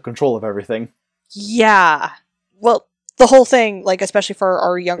kind of took control of everything. Yeah. Well, the whole thing, like, especially for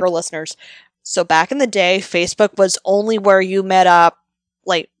our younger listeners. So back in the day, Facebook was only where you met up,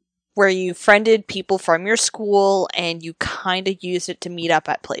 like, where you friended people from your school and you kind of used it to meet up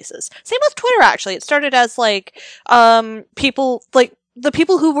at places. Same with Twitter, actually. It started as, like, people, like, the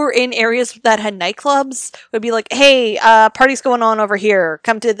people who were in areas that had nightclubs would be like, hey, party's going on over here.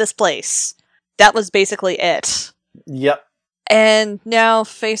 Come to this place. That was basically it. Yep. And now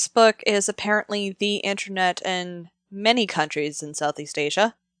Facebook is apparently the internet in many countries in Southeast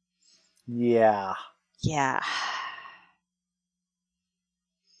Asia. Yeah. Yeah.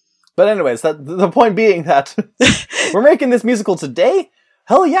 But anyways, the point being that we're making this musical today.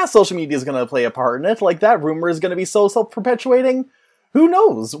 Hell yeah, social media is going to play a part in it. Like, that rumor is going to be so self-perpetuating. Who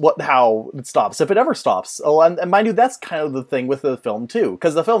knows how it stops, if it ever stops. Oh, and mind you, that's kind of the thing with the film, too.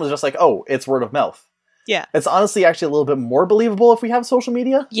 Because the film is just like, oh, it's word of mouth. Yeah. It's honestly actually a little bit more believable if we have social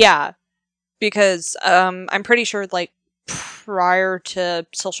media. Yeah. Because I'm pretty sure, like, prior to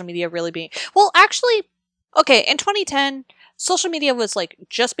social media really being... Well, actually, okay, in 2010, social media was, like,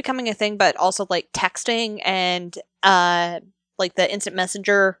 just becoming a thing, but also, like, texting and, like, the instant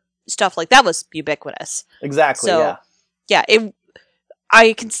messenger stuff, like, that was ubiquitous. Exactly, So, yeah.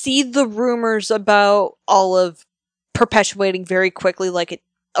 I can see the rumors about Olive perpetuating very quickly like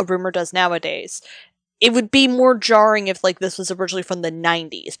a rumor does nowadays. It would be more jarring if, like, this was originally from the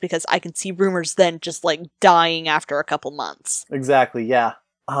 90s, because I can see rumors then just, like, dying after a couple months. Exactly, yeah.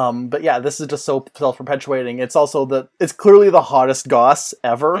 But yeah, this is just so self-perpetuating. It's also it's clearly the hottest goss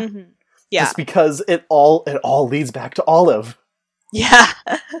ever. Mm-hmm. Yeah. Just because it all leads back to Olive. Yeah.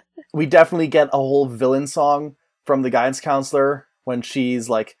 We definitely get a whole villain song from the guidance counselor when she's,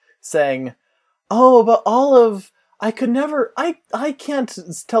 like, saying, oh, but Olive, I can't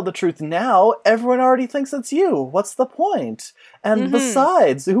tell the truth now. Everyone already thinks it's you. What's the point? And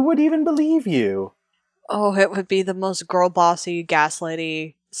besides, who would even believe you? Oh, it would be the most girl bossy,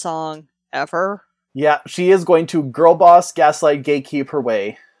 gaslighty song ever. Yeah, she is going to girl boss, gaslight, gatekeep her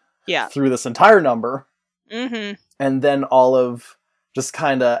way. Yeah. Through this entire number. Mm-hmm. And then Olive, just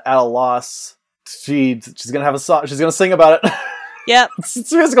kind of at a loss, she's going to have a song. She's going to sing about it. Yep.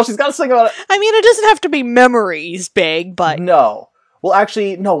 It's a musical. She's got to sing about it. I mean, it doesn't have to be memories big, but... No. Well,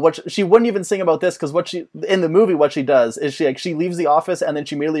 actually, no. She wouldn't even sing about this, because in the movie, what she does is she leaves the office and then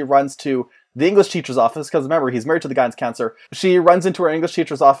she immediately runs to the English teacher's office, because remember, he's married to the guidance counselor. She runs into her English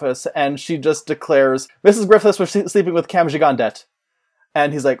teacher's office and she just declares, Mrs. Griffiths was sleeping with Cam Gigondet.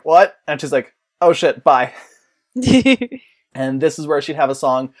 And he's like, what? And she's like, oh shit, bye. And this is where she'd have a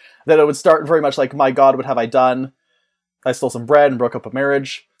song that it would start very much like, my God, what have I done? I stole some bread and broke up a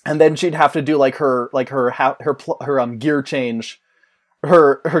marriage. And then she'd have to do her gear change,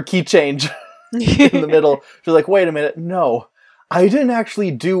 her key change in the middle. She's like, wait a minute, no, I didn't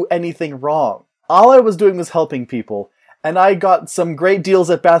actually do anything wrong. All I was doing was helping people, and I got some great deals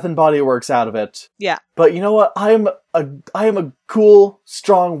at Bath and Body Works out of it. Yeah. But you know what? I am a cool,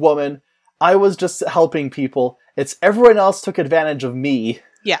 strong woman. I was just helping people. It's everyone else took advantage of me.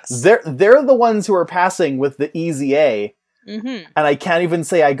 Yes. They're the ones who are passing with the easy A. Mm-hmm. And I can't even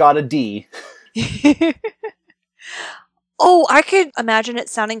say I got a D. Oh, I could imagine it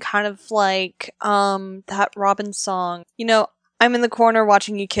sounding kind of like that Robin song. You know, I'm in the corner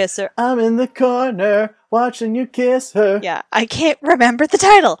watching you kiss her. I'm in the corner watching you kiss her. Yeah, I can't remember the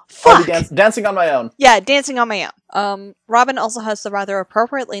title. Fuck! I'll be dancing on my own. Yeah, Dancing on My Own. Robin also has the rather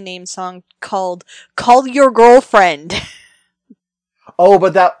appropriately named song called Call Your Girlfriend. Oh,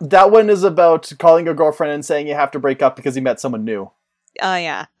 but that one is about calling your girlfriend and saying you have to break up because you met someone new. Oh,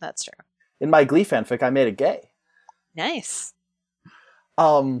 yeah, that's true. In my Glee fanfic, I made it gay. Nice.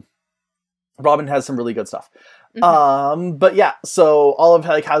 Robin has some really good stuff. Mm-hmm. But yeah, so Olive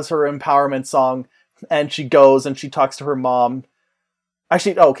has her empowerment song, and she goes and she talks to her mom.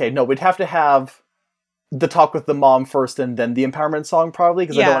 Actually, okay, no, we'd have to have the talk with the mom first and then the empowerment song, probably,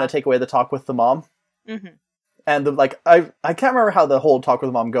 because I don't want to take away the talk with the mom. Mm-hmm. And I can't remember how the whole talk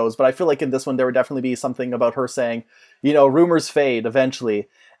with mom goes, but I feel like in this one there would definitely be something about her saying, rumors fade eventually.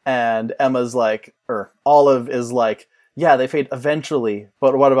 And Emma's like, or Olive is like, yeah, they fade eventually,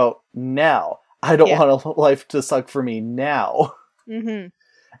 but what about now? I don't want life to suck for me now. Mm-hmm.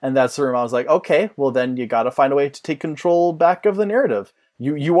 And that's where I was like, okay, well then you gotta find a way to take control back of the narrative.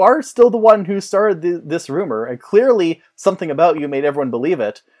 You are still the one who started this rumor, and clearly something about you made everyone believe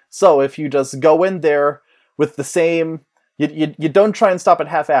it. So if you just go in there with the same... You don't try and stop it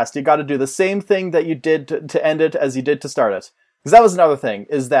half-assed. You gotta do the same thing that you did to end it as you did to start it. Because that was another thing,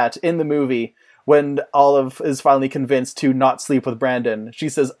 is that in the movie, when Olive is finally convinced to not sleep with Brandon, she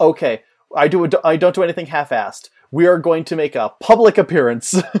says, okay, I don't do anything half-assed. We are going to make a public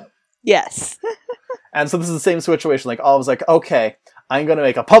appearance. Yes. And so this is the same situation. Like, Olive's like, okay, I'm going to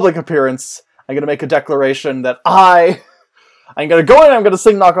make a public appearance. I'm going to make a declaration that I'm going to go in and I'm going to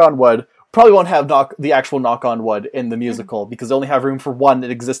sing Knock on Wood. Probably won't have the actual Knock on Wood in the musical because they only have room for one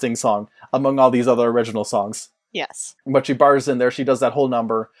existing song among all these other original songs. Yes. But she bars in there. She does that whole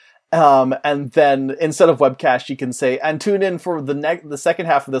number. And then instead of webcast, she can say, and tune in for the second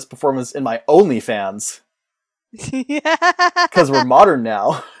half of this performance in my OnlyFans. Because we're modern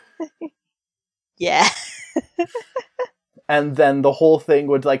now. Yeah. And then the whole thing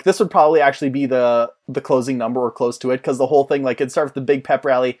would, this would probably actually be the closing number or close to it, because the whole thing, it'd start with the big pep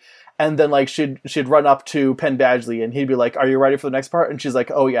rally, and then, she'd run up to Penn Badgley, and he'd be like, are you ready for the next part? And she's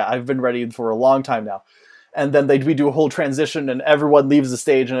like, oh yeah, I've been ready for a long time now. And then we do a whole transition, and everyone leaves the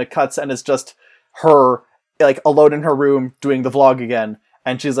stage, and it cuts, and it's just her, alone in her room, doing the vlog again.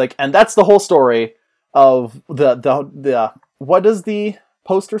 And she's like, and that's the whole story of the what does the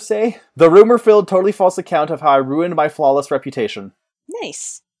poster say? The rumor-filled, totally false account of how I ruined my flawless reputation.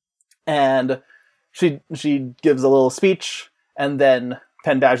 Nice. And she gives a little speech, and then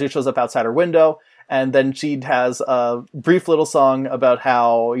Penn Badgley shows up outside her window, and then she has a brief little song about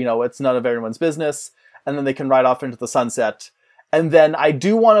how, it's none of everyone's business, and then they can ride off into the sunset. And then I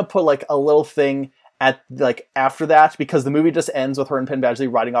do want to put, a little thing at, after that, because the movie just ends with her and Penn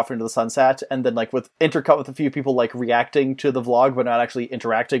Badgley riding off into the sunset, and then, with intercut with a few people, reacting to the vlog, but not actually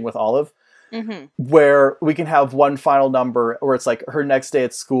interacting with Olive. Mm-hmm. Where we can have one final number where it's, her next day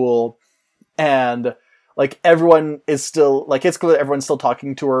at school, and... everyone is still, it's clear that everyone's still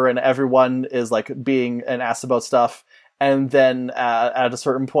talking to her, and everyone is, being an ass about stuff. And then, at a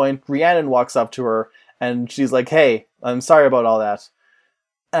certain point, Rhiannon walks up to her, and she's like, hey, I'm sorry about all that.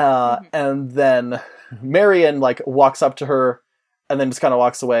 And then Marion, walks up to her, and then just kind of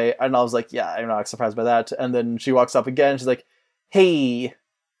walks away, and I was like, yeah, I'm not surprised by that. And then she walks up again, and she's like, hey,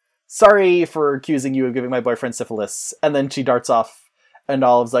 sorry for accusing you of giving my boyfriend syphilis. And then she darts off, and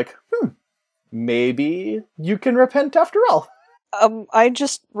Olive's like, maybe you can repent after all. I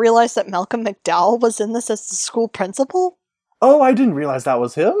just realized that Malcolm McDowell was in this as the school principal. Oh, I didn't realize that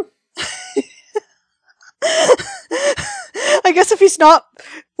was him. I guess if he's not,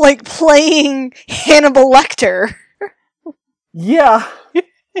 playing Hannibal Lecter. Yeah.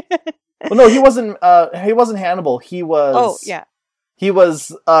 Well, no, he wasn't Hannibal. He was... Oh, yeah. He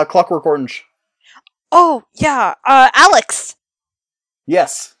was Clockwork Orange. Oh, yeah. Alex!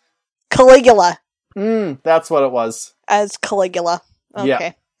 Yes. Caligula. That's what it was. As Caligula.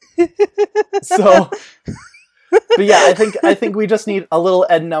 Okay. Yeah. So... But yeah, I think we just need a little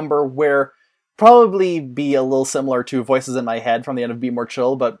end number where probably be a little similar to Voices in My Head from the end of Be More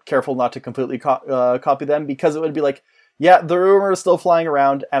Chill, but careful not to completely copy them, because it would be yeah, the rumor is still flying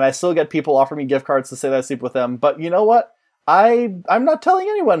around, and I still get people offering me gift cards to say that I sleep with them, but you know what? I'm not telling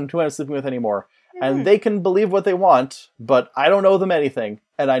anyone who I'm sleeping with anymore, and they can believe what they want, but I don't owe them anything,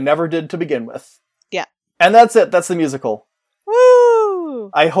 and I never did to begin with. Yeah. And that's it. That's the musical.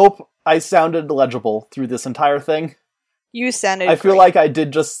 Woo! I hope I sounded legible through this entire thing. You sounded I feel great. like I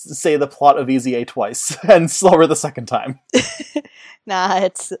did just say the plot of Easy A twice, and slower the second time. Nah,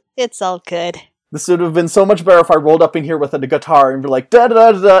 it's all good. This would have been so much better if I rolled up in here with a guitar and be like,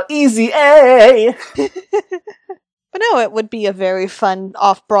 da-da-da-da, Easy A! But no, it would be a very fun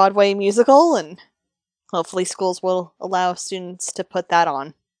off-Broadway musical, and hopefully schools will allow students to put that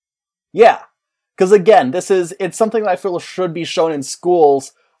on. Yeah. Because again, it's something that I feel should be shown in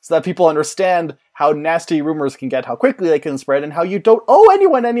schools so that people understand how nasty rumors can get, how quickly they can spread, and how you don't owe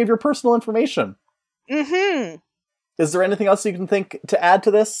anyone any of your personal information. Mm-hmm. Is there anything else you can think to add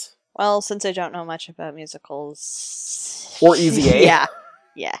to this? Well, since I don't know much about musicals... Or Easy A.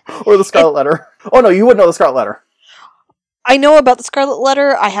 Yeah. Or The Scarlet Letter. Oh no, you would know The Scarlet Letter. I know about The Scarlet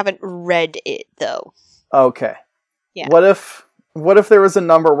Letter, I haven't read it, though. Okay. Yeah. What if there was a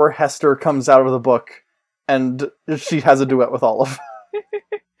number where Hester comes out of the book and she has a duet with Olive?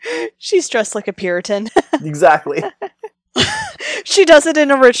 She's dressed like a Puritan. Exactly. She does it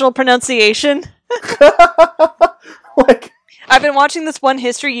in original pronunciation. Like, I've been watching this one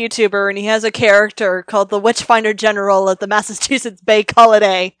history YouTuber, and he has a character called the Witchfinder General of the Massachusetts Bay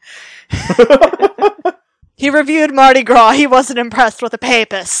Holiday. He reviewed Mardi Gras. He wasn't impressed with the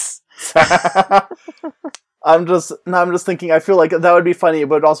papists. I'm just thinking, I feel like that would be funny,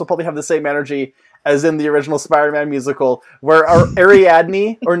 but it'd also probably have the same energy as in the original Spider-Man musical, where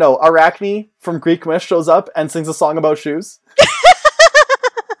Arachne from Greek myth shows up and sings a song about shoes.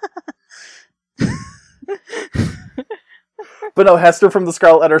 But no, Hester from the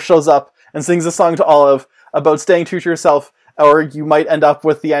Scarlet Letter shows up and sings a song to Olive about staying true to yourself, or you might end up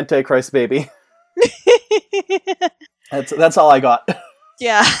with the Antichrist baby. That's all I got.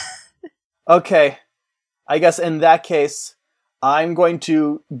 Yeah. Okay. I guess in that case, I'm going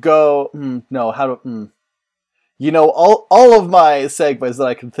to go... You know, all of my segues that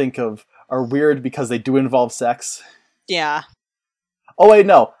I can think of are weird because they do involve sex. Yeah. Oh wait,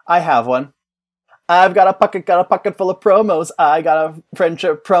 no. I have one. I've got a pocket full of promos. I got a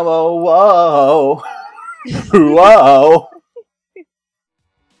friendship promo. Whoa. Whoa.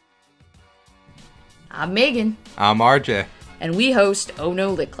 I'm Megan. I'm RJ. And we host Oh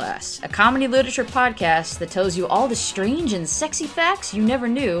No Lit Class, a comedy literature podcast that tells you all the strange and sexy facts you never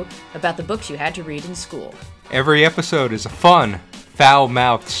knew about the books you had to read in school. Every episode is a fun,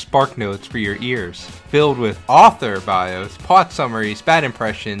 foul-mouthed spark notes for your ears, filled with author bios, plot summaries, bad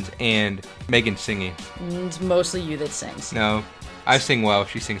impressions, and Megan singing. It's mostly you that sings. No, I sing well,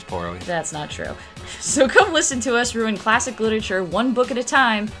 she sings poorly. That's not true. So come listen to us ruin classic literature one book at a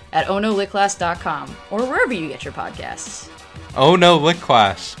time at ohnolitclass.com or wherever you get your podcasts. Oh No Lit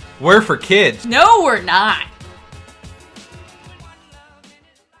Class. We're for kids. No, we're not.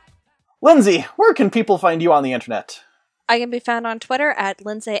 Lindsay, where can people find you on the internet? I can be found on Twitter at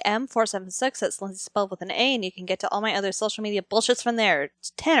LindsayM476. That's Lindsay spelled with an A, and you can get to all my other social media bullshits from there.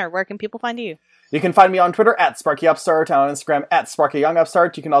 Tanner, where can people find you? You can find me on Twitter at SparkyUpstart and on Instagram at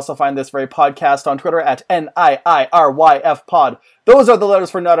SparkyYoungUpstart. You can also find this very podcast on Twitter at NIIRYFPod. Those are the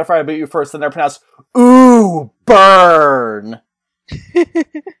letters for Not If I Beat You First, and they're pronounced ooh, burn.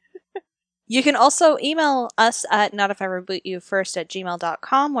 You can also email us at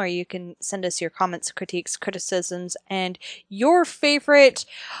notifirootbootyoufirst@gmail.com, where you can send us your comments, critiques, criticisms, and your favorite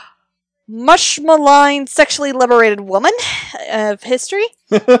much-maligned, sexually liberated woman of history.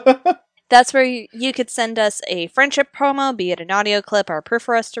 That's where you could send us a friendship promo, be it an audio clip or a proof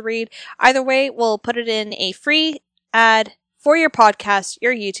for us to read. Either way, we'll put it in a free ad for your podcast,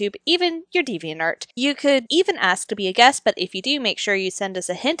 your YouTube, even your DeviantArt. You could even ask to be a guest, but if you do, make sure you send us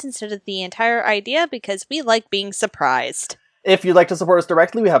a hint instead of the entire idea, because we like being surprised. If you'd like to support us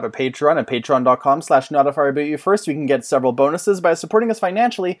directly, we have a Patreon at patreon.com/notifirootbootyoufirst. You can get several bonuses by supporting us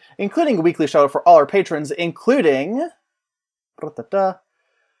financially, including a weekly shout out for all our patrons, including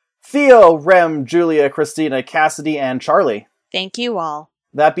Theo, Rem, Julia, Christina, Cassidy, and Charlie. Thank you all.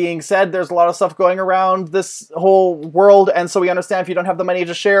 That being said, there's a lot of stuff going around this whole world, and so we understand if you don't have the money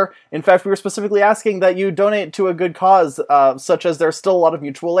to share. In fact, we were specifically asking that you donate to a good cause, such as there's still a lot of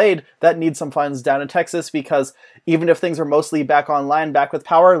mutual aid that needs some funds down in Texas, because even if things are mostly back online, back with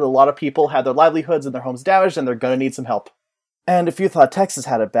power, a lot of people had their livelihoods and their homes damaged, and they're gonna need some help. And if you thought Texas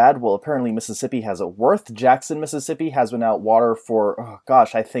had it bad, well, apparently Mississippi has it worse. Jackson, Mississippi has been without water for,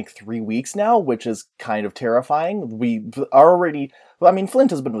 I think 3 weeks now, which is kind of terrifying.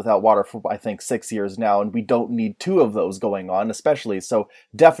 Flint has been without water for, I think, 6 years now, and we don't need 2 of those going on, especially. So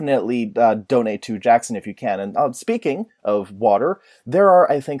definitely donate to Jackson if you can. And speaking of water, there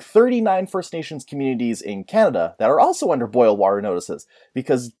are, I think, 39 First Nations communities in Canada that are also under boil water notices,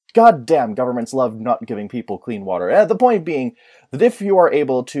 because goddamn, governments love not giving people clean water. And the point being that if you are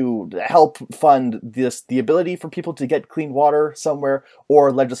able to help fund the ability for people to get clean water somewhere,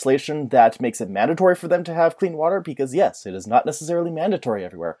 or legislation that makes it mandatory for them to have clean water, because yes, it is not necessarily mandatory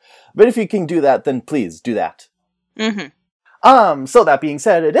everywhere. But if you can do that, then please do that. Mm-hmm. So that being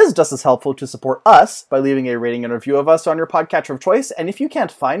said, it is just as helpful to support us by leaving a rating and review of us on your podcatcher of choice. And if you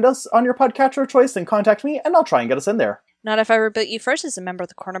can't find us on your podcatcher of choice, then contact me and I'll try and get us in there. Not If I Reboot You First is a member of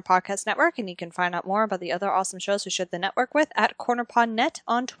the Corner Podcast Network, and you can find out more about the other awesome shows we share the network with at CornerPodNet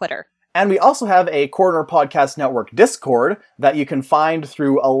on Twitter. And we also have a Corner Podcast Network Discord that you can find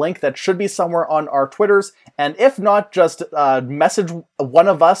through a link that should be somewhere on our Twitters. And if not, just message one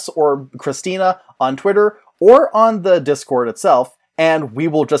of us or Christina on Twitter or on the Discord itself, and we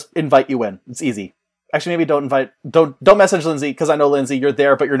will just invite you in. It's easy. Actually, maybe don't message Lindsay, because I know, Lindsay, you're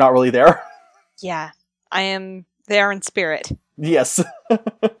there, but you're not really there. Yeah, I am there in spirit. Yes.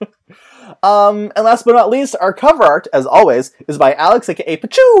 And last but not least, our cover art, as always, is by Alex, aka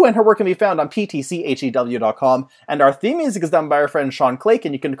Pachoo, and her work can be found on ptchew.com. And our theme music is done by our friend Sean Clake,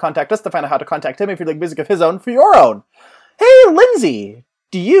 and you can contact us to find out how to contact him if you'd like music of his own for your own. Hey, Lindsay,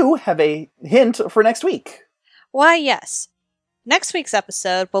 do you have a hint for next week? Why, yes. Next week's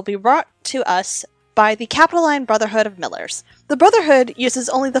episode will be brought to us by the Capitoline Brotherhood of Millers. The Brotherhood uses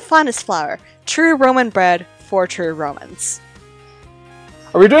only the finest flour, true Roman bread for true Romans.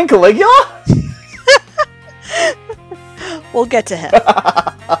 Are we doing Caligula? We'll get to him.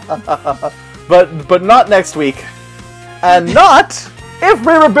 but not next week. And not if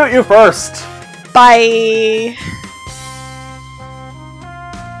we reboot you first. Bye!